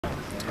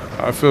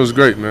It feels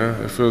great,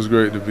 man. It feels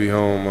great to be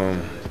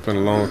home. It's been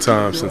a long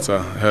time since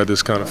I had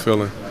this kind of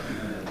feeling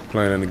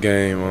playing in the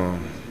game.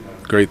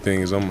 Great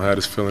thing is I'm gonna have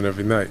this feeling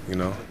every night.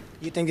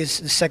 You think it's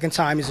the second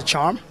time is a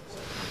charm?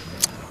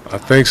 I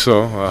think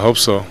so. I hope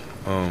so.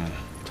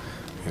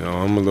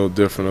 I'm a little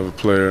different of a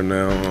player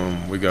now.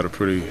 We got a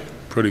pretty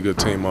good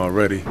team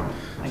already,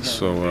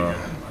 so I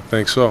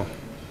think so.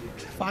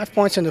 5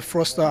 points in the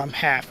first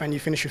half, and you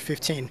finished with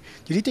 15.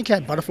 Did you think you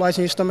had butterflies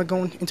in your stomach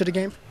going into the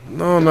game?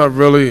 No, not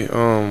really.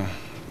 I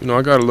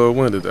got a little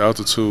winded. The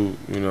altitude,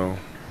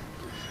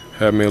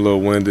 had me a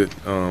little winded.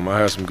 I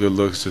had some good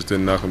looks, just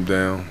didn't knock them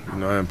down.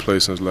 I hadn't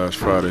played since last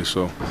Friday,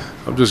 so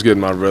I'm just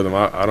getting my rhythm.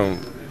 I don't,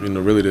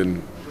 really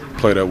didn't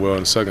play that well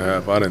in the second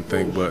half. I didn't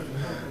think, but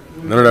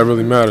none of that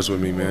really matters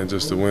with me, man.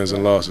 Just the wins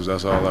and losses.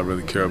 That's all I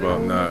really care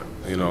about. Not,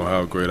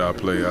 how great I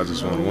play. I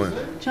just want to win.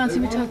 Chauncey,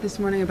 we talked this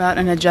morning about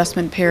an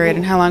adjustment period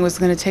and how long it was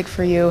going to take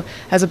for you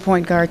as a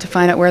point guard to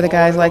find out where the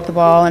guys like the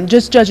ball. And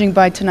just judging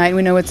by tonight,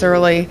 we know it's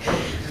early.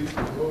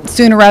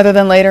 Sooner rather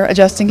than later,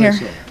 adjusting here?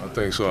 I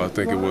think so. I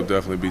think it will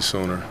definitely be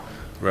sooner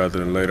rather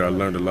than later. I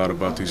learned a lot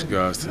about these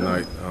guys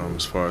tonight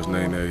as far as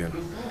Nene and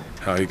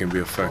how he can be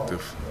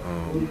effective.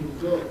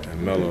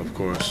 And Melo, of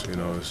course,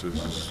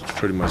 is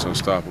pretty much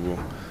unstoppable.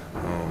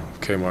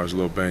 Kmar's a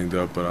little banged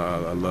up, but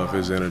I love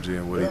his energy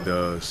and what he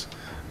does.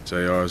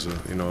 JR's,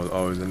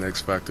 always the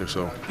next factor.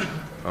 So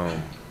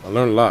I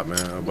learned a lot,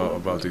 man,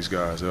 about these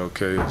guys.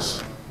 LK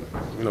is,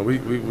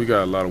 we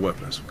got a lot of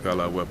weapons. We got a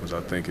lot of weapons.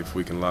 I think if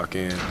we can lock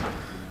in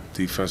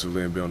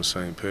defensively and be on the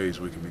same page,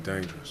 we can be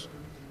dangerous.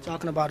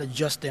 Talking about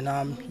adjusting,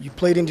 you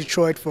played in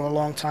Detroit for a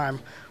long time.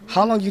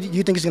 How long do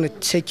you think it's going to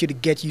take you to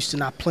get used to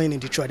not playing in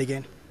Detroit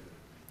again?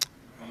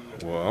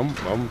 Well,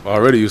 I'm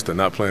already used to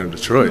not playing in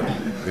Detroit.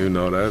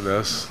 That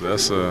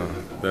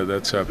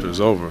chapter is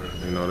over.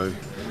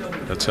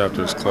 That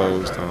chapter is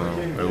closed.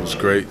 It was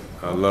great.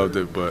 I loved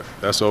it, but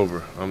that's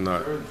over. I'm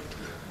not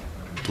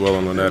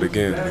dwelling on that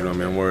again.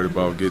 I'm worried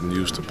about getting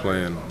used to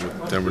playing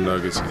with Denver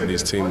Nuggets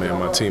and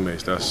my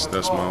teammates.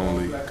 That's my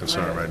only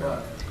concern right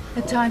now.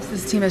 At times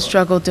this team has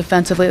struggled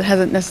defensively. It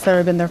hasn't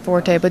necessarily been their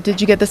forte, but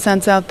did you get the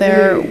sense out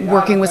there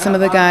working with some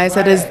of the guys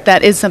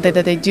that is something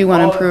that they do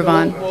want to improve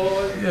on?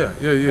 Yeah.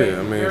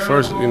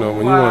 First, when you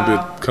want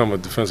to become a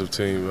defensive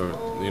team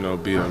or,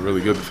 be a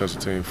really good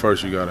defensive team,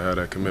 first you got to have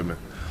that commitment.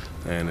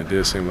 And it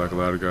did seem like a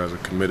lot of guys are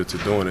committed to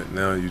doing it.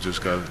 Now you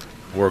just got to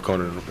work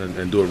on it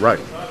and do it right.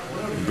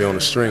 And be on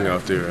the string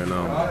out there, and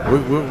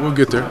we'll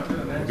get there.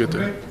 We'll get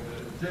there.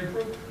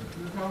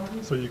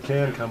 So you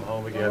can come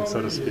home again,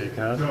 so to speak,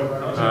 huh?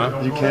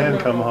 You can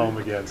come home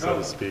again, so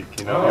to speak.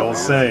 The old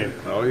saying.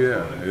 Oh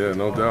yeah,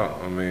 no doubt.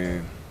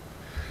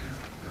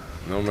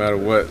 No matter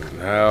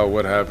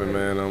what happened,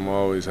 man, I'm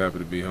always happy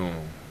to be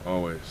home.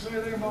 Always.